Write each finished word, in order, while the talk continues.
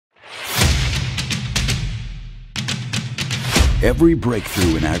Every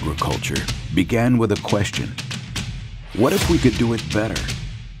breakthrough in agriculture began with a question. What if we could do it better?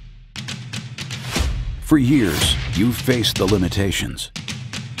 For years, you've faced the limitations,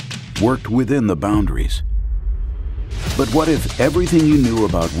 worked within the boundaries. But what if everything you knew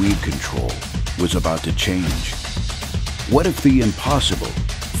about weed control was about to change? What if the impossible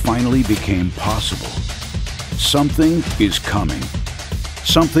finally became possible? Something is coming.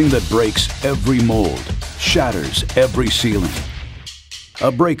 Something that breaks every mold, shatters every ceiling.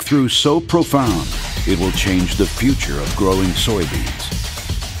 A breakthrough so profound, it will change the future of growing soybeans.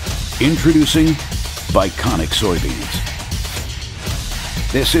 Introducing Vyconic Soybeans.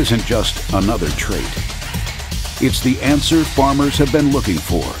 This isn't just another trait. It's the answer farmers have been looking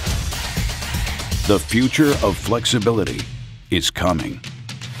for. The future of flexibility is coming.